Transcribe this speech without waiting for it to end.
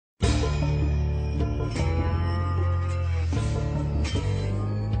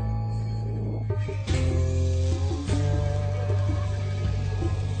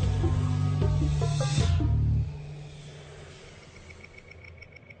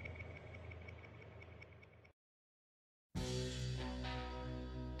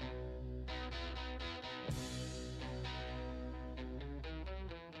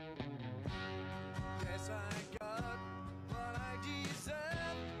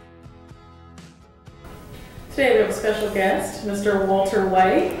Today we have a special guest, Mr. Walter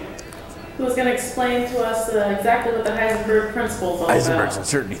White, who is going to explain to us exactly what the Heisenberg principle is all about. Heisenberg's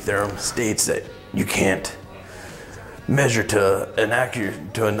uncertainty theorem states that you can't measure to an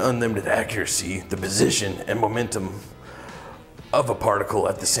unlimited accuracy the position and momentum of a particle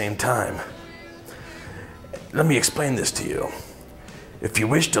at the same time. Let me explain this to you. If you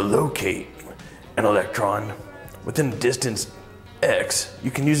wish to locate an electron within a distance x, you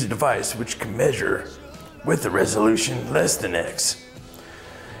can use a device which can measure with a resolution less than x.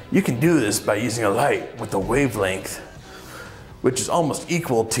 You can do this by using a light with a wavelength which is almost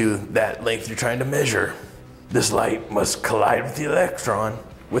equal to that length you're trying to measure. This light must collide with the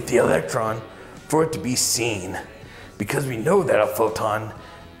electron for it to be seen. Because we know that a photon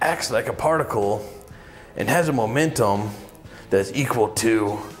acts like a particle and has a momentum that's equal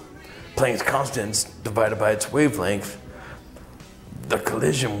to Planck's constant divided by its wavelength, the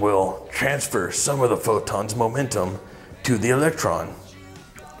collision will transfer some of the photon's momentum to the electron.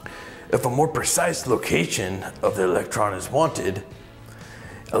 If a more precise location of the electron is wanted,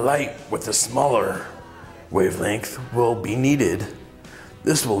 a light with a smaller wavelength will be needed.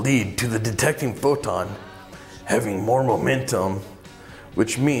 This will lead to the detecting photon having more momentum,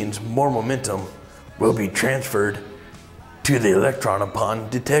 which means more momentum will be transferred to the electron upon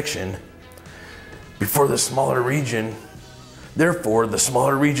detection. Therefore, the smaller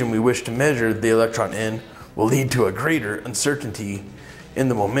region we wish to measure the electron in will lead to a greater uncertainty in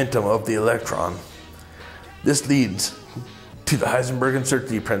the momentum of the electron. This leads to the Heisenberg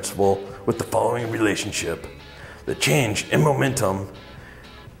uncertainty principle with the following relationship. The change in momentum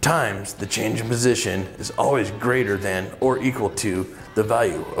times the change in position is always greater than or equal to the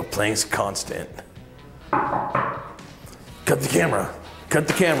value of Planck's constant. Cut the camera. Cut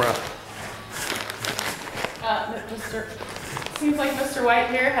the camera. Seems like Mr. White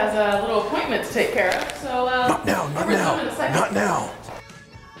here has a little appointment to take care of. So not now, not now, not now.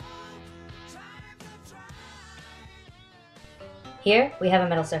 Here we have a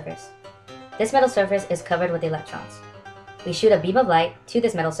metal surface. This metal surface is covered with electrons. We shoot a beam of light to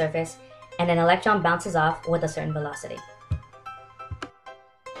this metal surface and an electron bounces off with a certain velocity.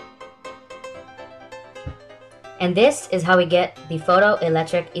 And this is how we get the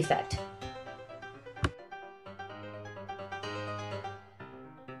photoelectric effect.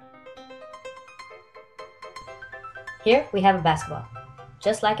 Here we have a basketball.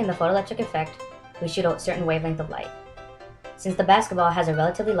 Just like in the photoelectric effect, we shoot a certain wavelength of light. Since the basketball has a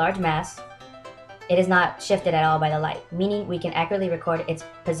relatively large mass, it is not shifted at all by the light, meaning we can accurately record its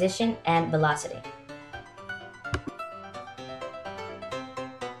position and velocity.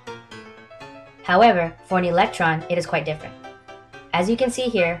 However, for an electron, it is quite different. As you can see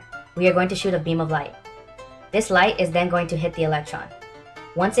here, we are going to shoot a beam of light. This light is then going to hit the electron.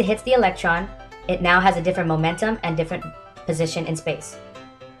 Once it hits the electron, it now has a different momentum and different position in space.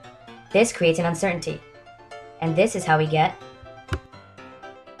 This creates an uncertainty, and this is how we get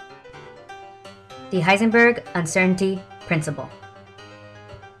the Heisenberg uncertainty principle.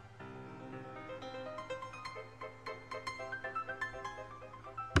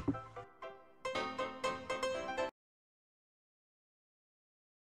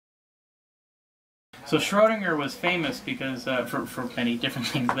 So Schrödinger was famous because, for many different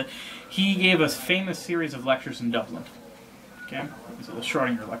things, but he gave us famous series of lectures in Dublin. Okay, these are the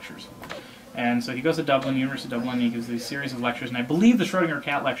Schrödinger lectures. And so he goes to Dublin, University of Dublin, and he gives these series of lectures, and I believe the Schrödinger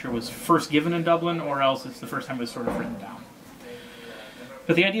cat lecture was first given in Dublin, or else it's the first time it was sort of written down.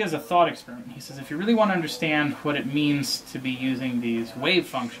 But the idea is a thought experiment. He says if you really want to understand what it means to be using these wave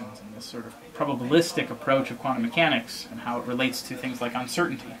functions and this sort of probabilistic approach of quantum mechanics and how it relates to things like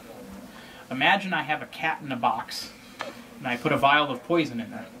uncertainty, imagine I have a cat in a box, and I put a vial of poison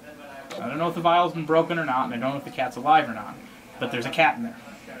in there. I don't know if the vial's been broken or not, and I don't know if the cat's alive or not, but there's a cat in there.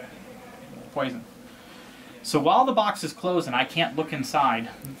 Poison. So while the box is closed and I can't look inside,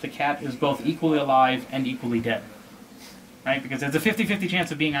 the cat is both equally alive and equally dead. Right? Because there's a 50-50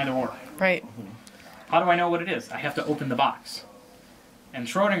 chance of being either or. Right. How do I know what it is? I have to open the box. And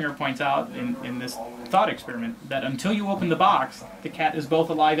Schrödinger points out in this thought experiment that until you open the box, the cat is both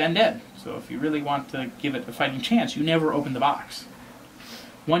alive and dead. So if you really want to give it a fighting chance, you never open the box.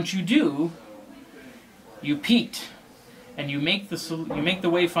 Once you do, you peaked. And you make the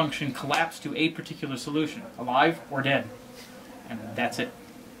wave function collapse to a particular solution, alive or dead, and that's it.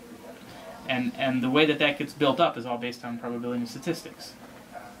 And the way that gets built up is all based on probability and statistics.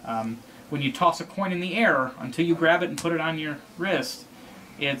 When you toss a coin in the air, until you grab it and put it on your wrist,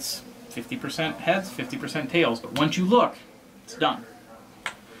 it's 50% heads, 50% tails. But once you look, it's done.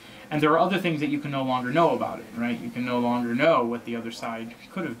 And there are other things that you can no longer know about it, right? You can no longer know what the other side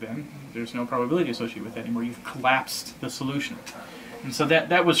could have been. There's no probability associated with it anymore. You've collapsed the solution. And so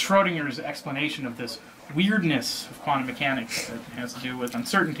that was Schrodinger's explanation of this weirdness of quantum mechanics that has to do with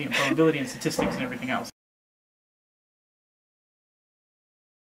uncertainty and probability and statistics and everything else.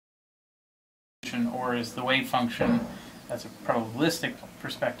 Or is the wave function, as a probabilistic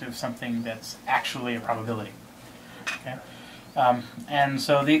perspective, something that's actually a probability? Okay? And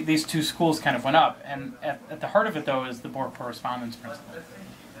so these two schools kind of went up, and at the heart of it, though, is the Bohr correspondence principle.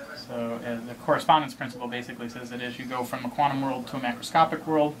 So the correspondence principle basically says that as you go from a quantum world to a macroscopic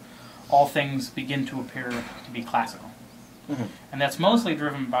world, all things begin to appear to be classical. Mm-hmm. And that's mostly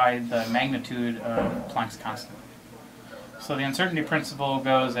driven by the magnitude of Planck's constant. So the uncertainty principle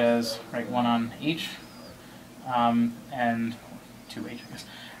goes as, right, 1 on h, and 2h, I guess.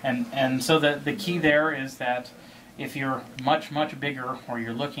 And so the key there is that if you're much, much bigger, or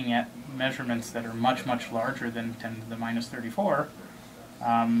you're looking at measurements that are much, much larger than 10 to the minus 34,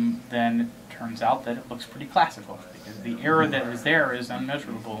 then it turns out that it looks pretty classical, because the error that is there is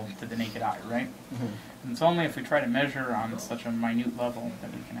unmeasurable to the naked eye, right? Mm-hmm. And it's only if we try to measure on such a minute level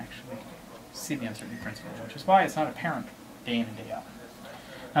that we can actually see the uncertainty principle, which is why it's not apparent day in and day out.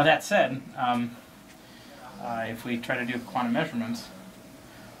 Now that said, if we try to do quantum measurements,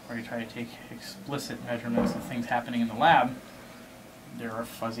 or you try to take explicit measurements of things happening in the lab, there are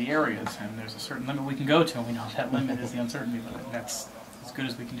fuzzy areas, and there's a certain limit we can go to, and we know that limit is the uncertainty limit, and that's as good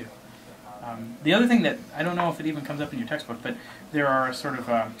as we can do. The other thing that, I don't know if it even comes up in your textbook, but there are sort of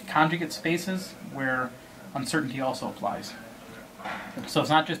conjugate spaces where uncertainty also applies. So it's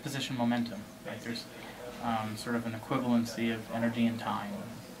not just position momentum, right? There's sort of an equivalency of energy and time,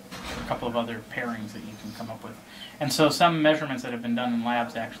 a couple of other pairings that you can come up with. And so some measurements that have been done in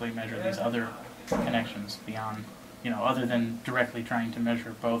labs actually measure these other connections beyond, other than directly trying to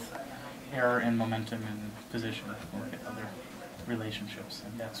measure both error and momentum and position. Look at other relationships,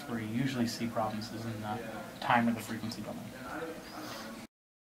 and that's where you usually see problems, is in the time or the frequency domain.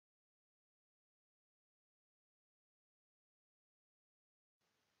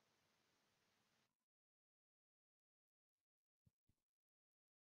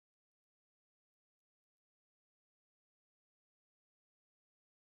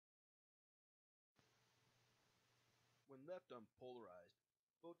 When left unpolarized,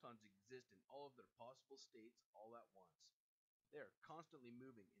 photons exist in all of their possible states all at once. They are constantly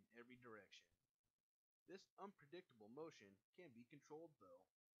moving in every direction. This unpredictable motion can be controlled, though.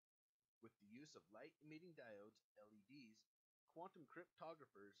 With the use of light-emitting diodes, LEDs, quantum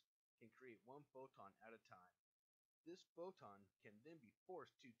cryptographers can create one photon at a time. This photon can then be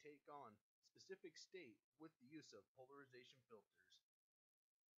forced to take on specific state with the use of polarization filters.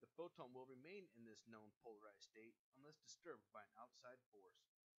 The photon will remain in this known polarized state unless disturbed by an outside force.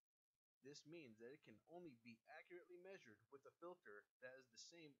 This means that it can only be accurately measured with a filter that is the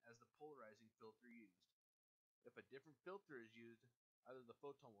same as the polarizing filter used. If a different filter is used, either the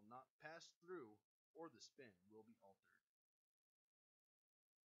photon will not pass through or the spin will be altered.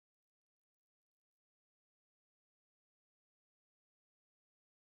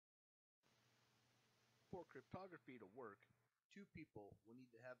 For cryptography to work, two people will need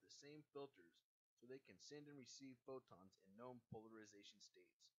to have the same filters so they can send and receive photons in known polarization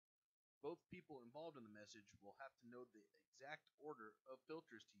states. Both people involved in the message will have to know the exact order of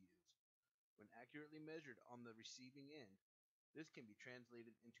filters to use. When accurately measured on the receiving end, this can be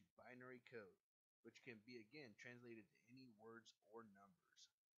translated into binary code, which can be again translated to any words or numbers.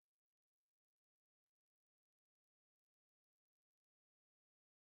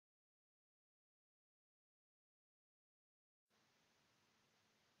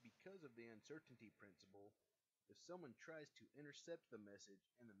 Because of the uncertainty principle, if someone tries to intercept the message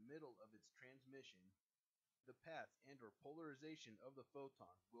in the middle of its transmission, the path and/or polarization of the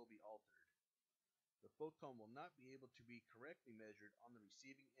photon will be altered. The photon will not be able to be correctly measured on the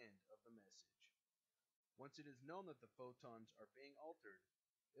receiving end of the message. Once it is known that the photons are being altered,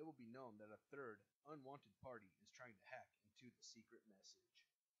 it will be known that a third, unwanted party is trying to hack into the secret message.